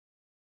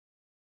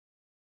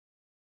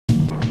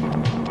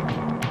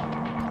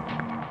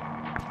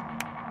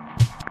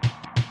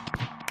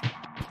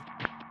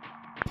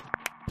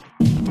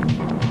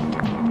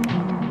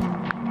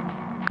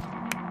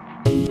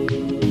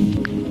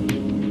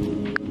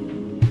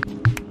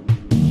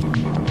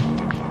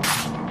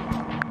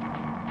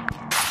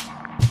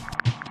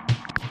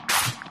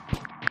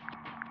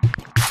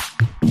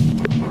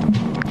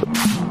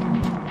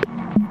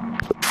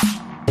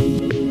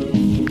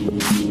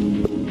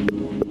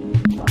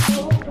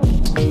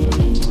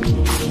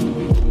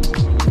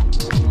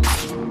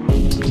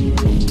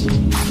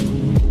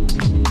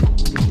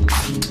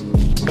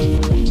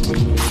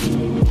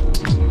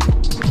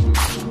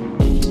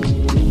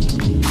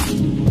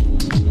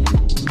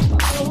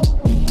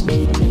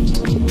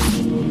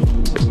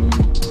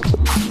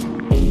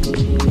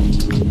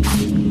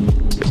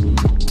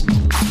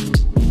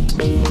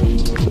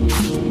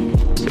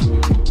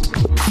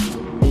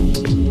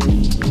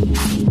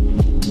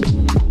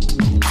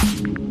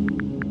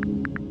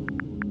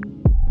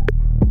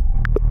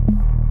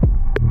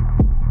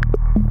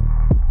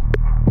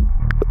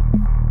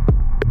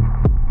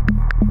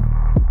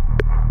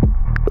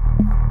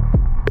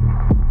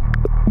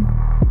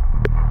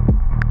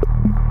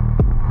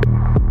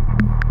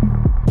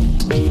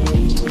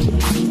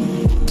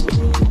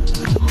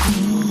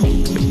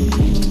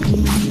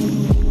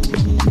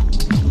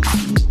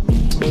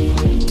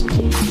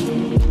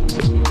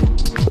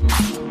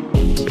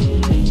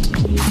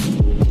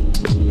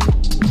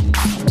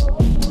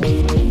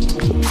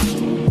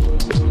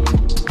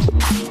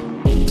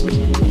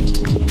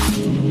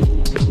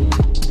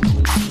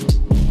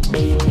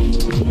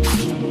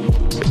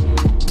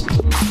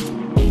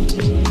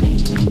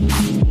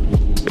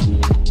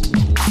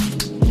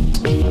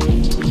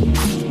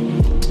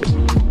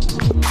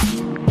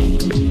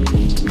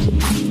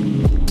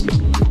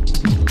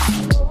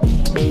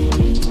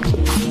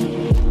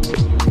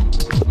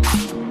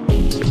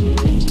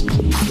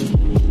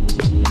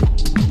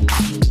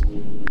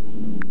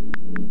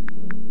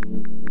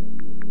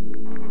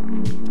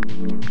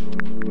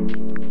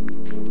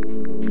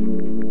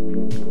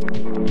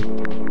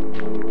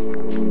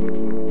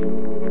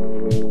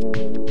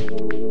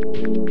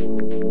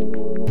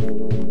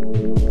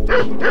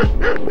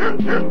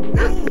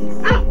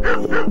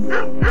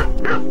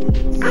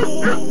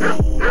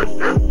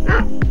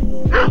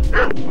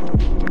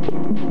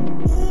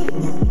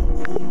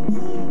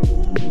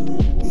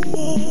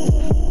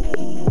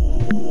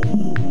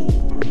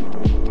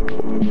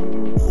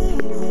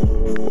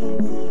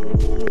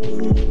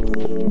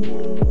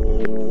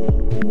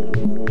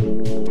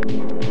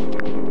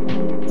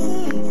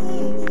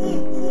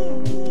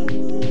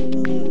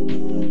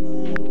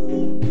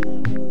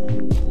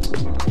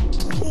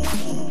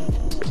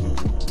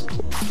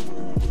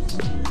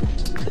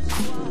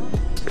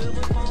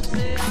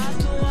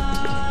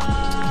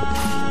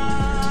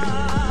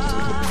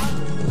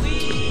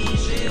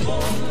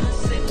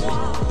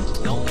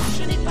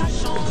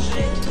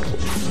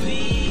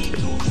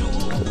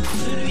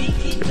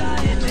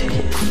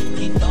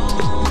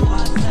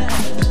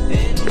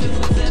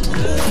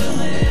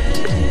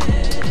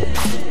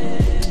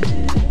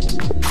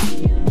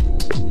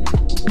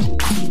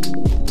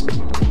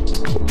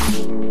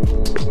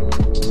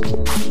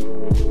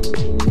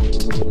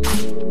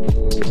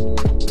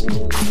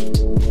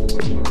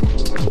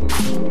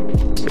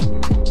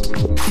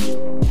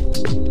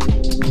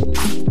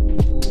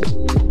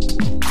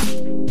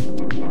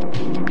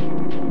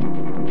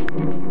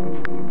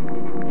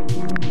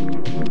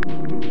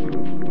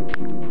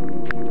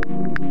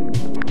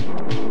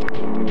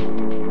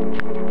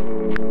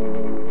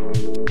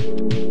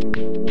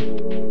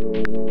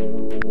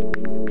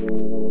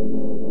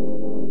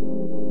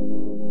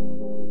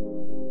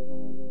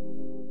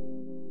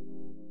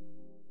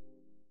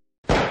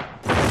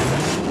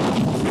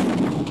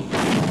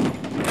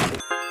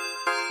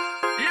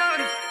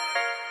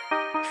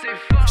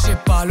J'ai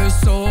pas le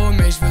saut,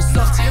 mais je veux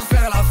sortir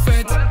faire la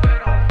fête.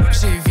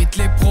 J'évite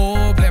les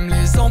problèmes,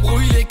 les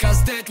embrouilles, les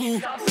casse-têtes.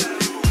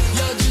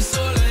 Y'a du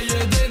soleil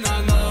et des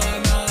nanas,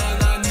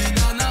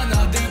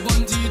 nanana, des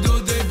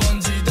bandidos, des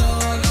bandida,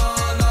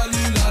 la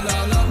li la la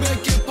la. Mais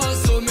qu'est pas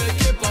mais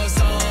qu'est pas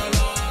ça,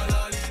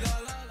 la li la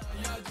la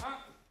la. Y'a du...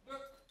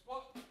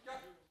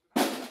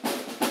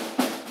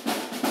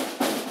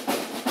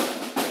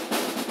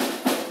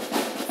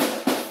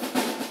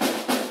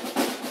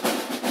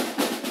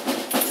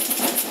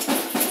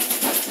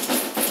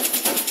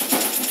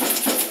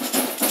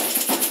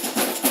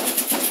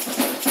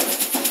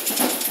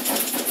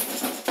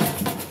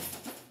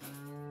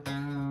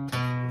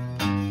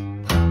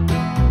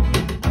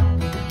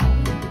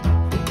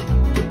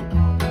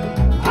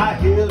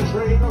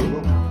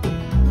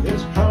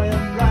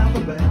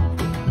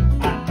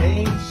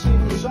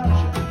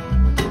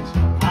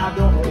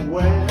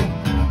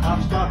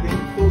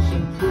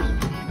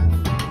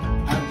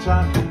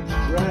 1, 2,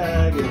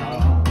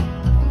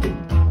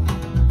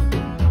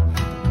 3,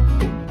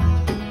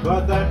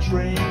 but that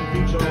train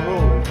keeps on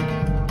rolling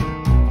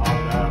on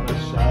down the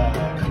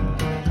side.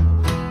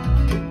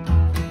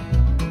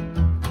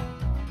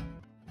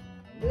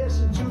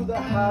 Listen to the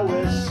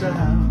highway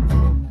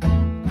sound.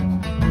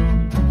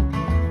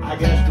 I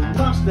guess we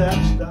must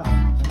have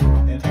stopped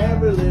in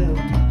every little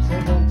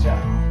single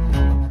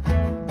town.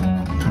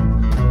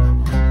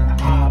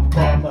 I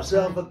bought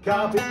myself a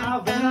copy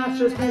of the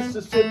Natchez,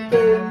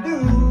 Mississippi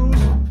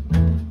News,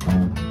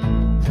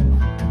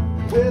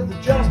 with the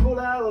just pulled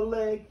out of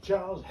Lake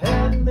Charles,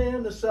 heading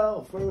in the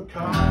south for a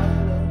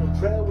continental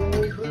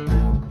trailways with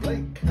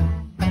Blake.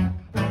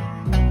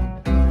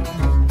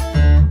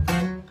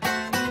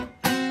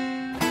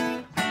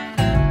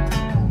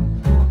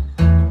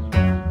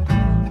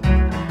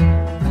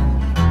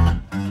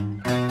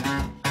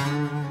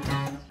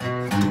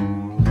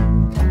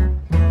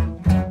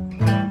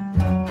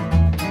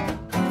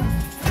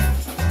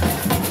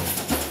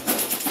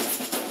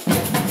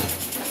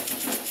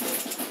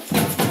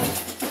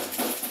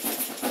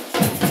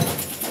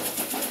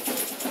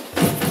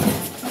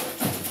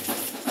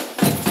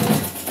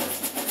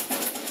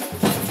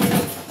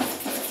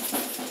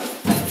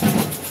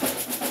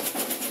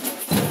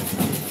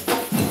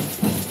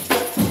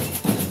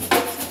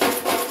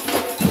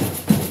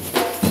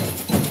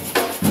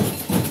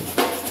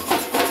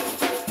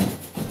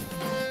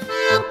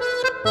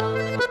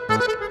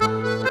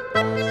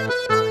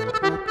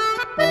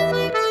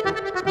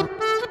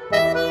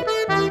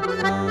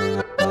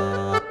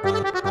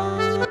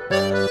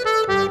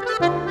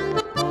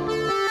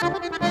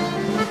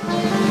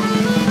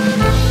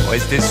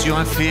 Rester sur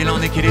un fil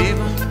en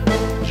équilibre,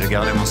 je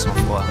garde mon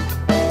sang-froid.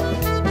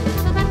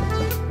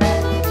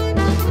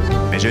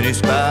 Mais je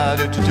n'use pas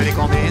de toutes les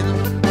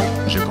combines,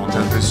 je compte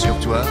un peu sur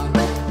toi.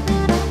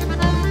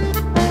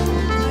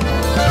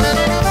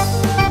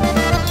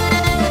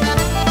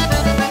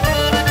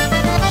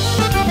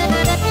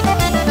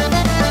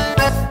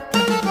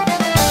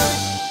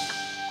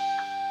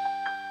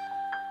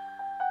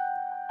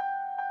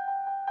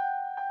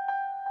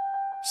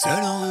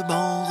 Seul un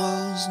ruban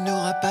rose nous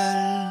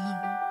rappelle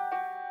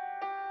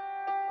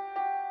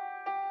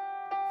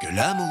que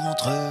l'amour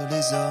entre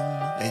les hommes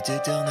est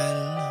éternel.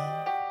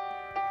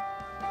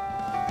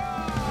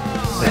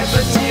 Les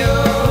petits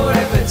hauts,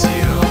 les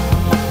petits hauts,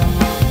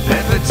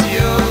 les petits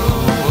hauts,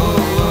 oh,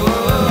 oh,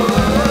 oh,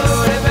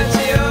 oh, les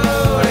petits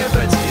hauts, les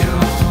petits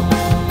hauts.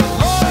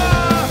 Oh,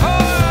 oh,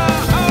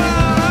 oh,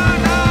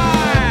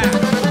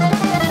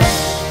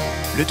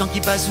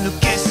 phase nous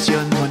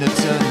questionne,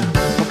 monotone,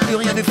 quand plus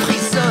rien ne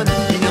frissonne,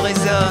 ni ne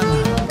résonne.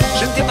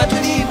 Je ne t'ai pas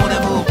tout dit, mon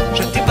amour,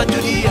 je ne t'ai pas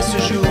tout dit à ce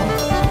jour,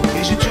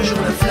 et j'ai toujours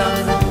la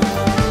flamme.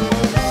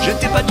 Je ne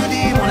t'ai pas tout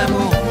dit, mon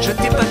amour, je ne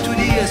t'ai pas tout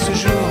dit à ce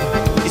jour,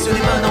 et ce n'est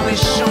pas dans mes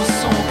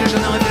chansons que je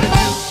ne révèle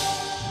tout.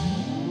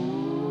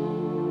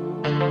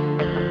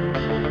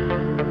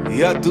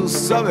 Ya tú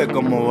sabes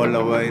cómo va la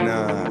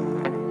vaina.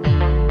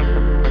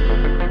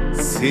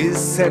 Sí,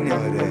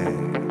 señores.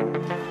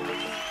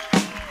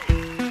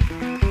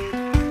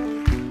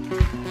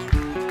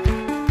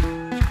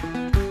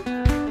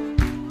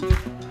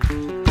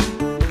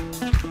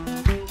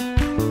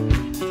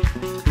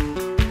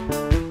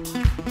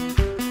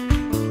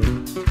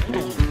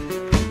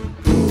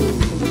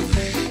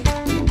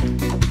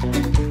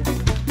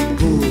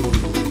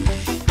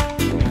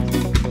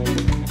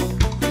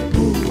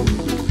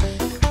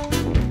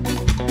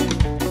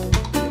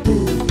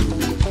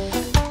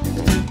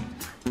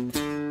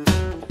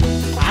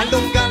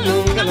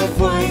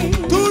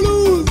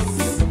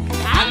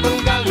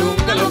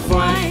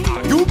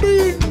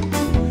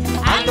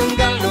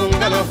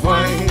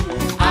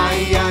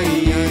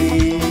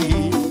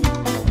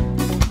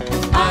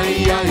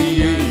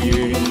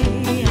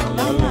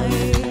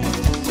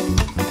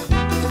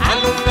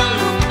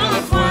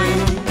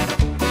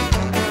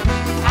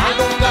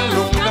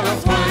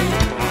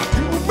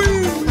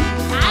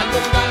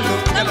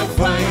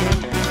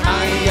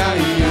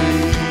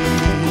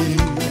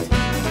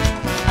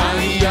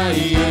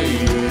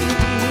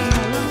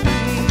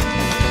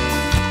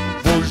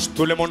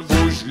 Tout le monde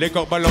bouge, les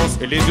corps balancent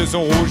et les yeux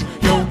sont rouges.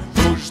 Yo,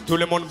 bouge, tout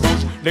le monde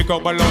bouge, les corps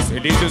balancent et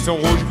les yeux sont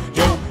rouges.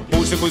 Yo,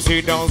 bouge ce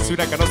coup-ci, danse sur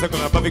la cadence, qu'on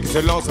n'a pas avec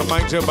excellence, au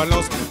mic je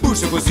balance. Bouge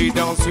ce coup-ci,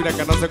 danse sur la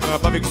cadence, qu'on n'a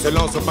pas avec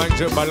excellence, au mic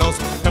je balance.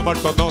 Verbal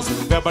tendance,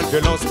 verbal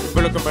violence,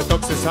 veut le comme un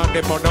tox, c'est sa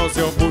dépendance.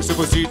 Yo, bouge ce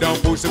coup-ci,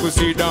 danse, bouge ce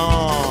coup-ci,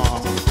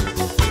 danse.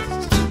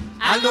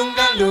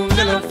 Alunga,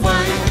 lunga, la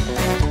fai.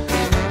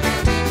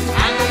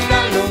 Alunga,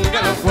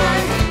 lunga, la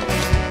fai.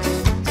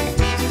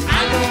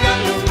 Alunga,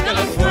 lunga,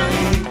 la fai.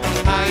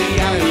 Ay,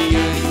 ay,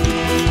 ay.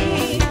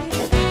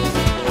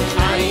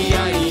 Ay,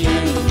 ay,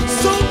 ay.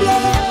 Sombra.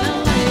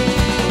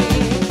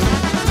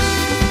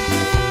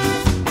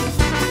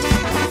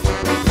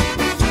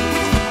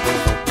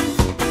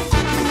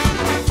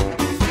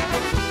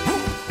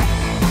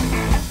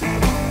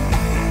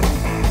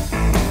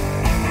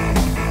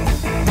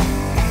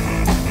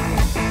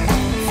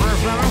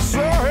 First time I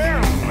saw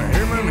him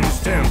and his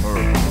temper,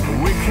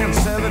 we can't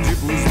say that it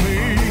was me.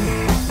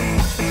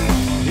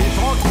 He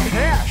talked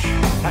cash,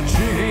 had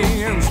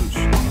cheeky answers,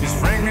 his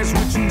frankness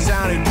which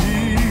insanity.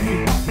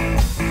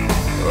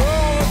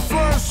 Oh, at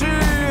first he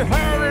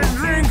had a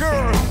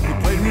drinker, he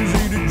played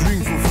music to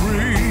drink for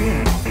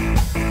free.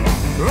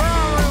 I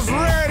was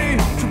ready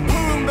to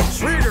pull the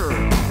trigger,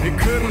 he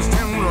couldn't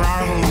stand the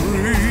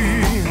rivalry.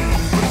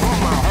 But for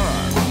my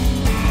heart,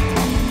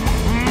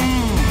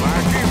 I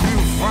give you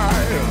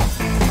fire.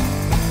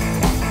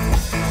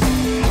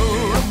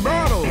 Oh, the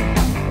battle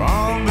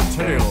on the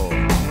tail,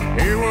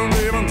 he won't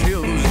live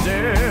until he's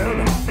dead.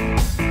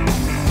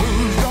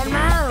 Who's that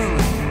man?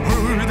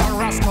 Who's that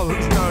rascal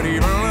who's not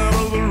even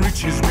level to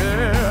reach his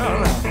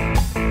bed?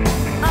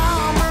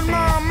 I'm in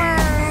my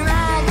man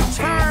all the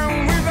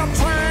time with a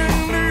train,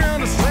 do you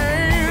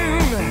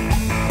understand?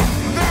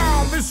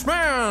 Now this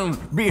man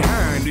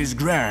behind his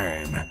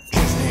grime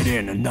just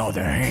needing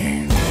another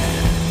hand.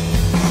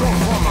 So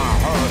for my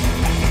heart,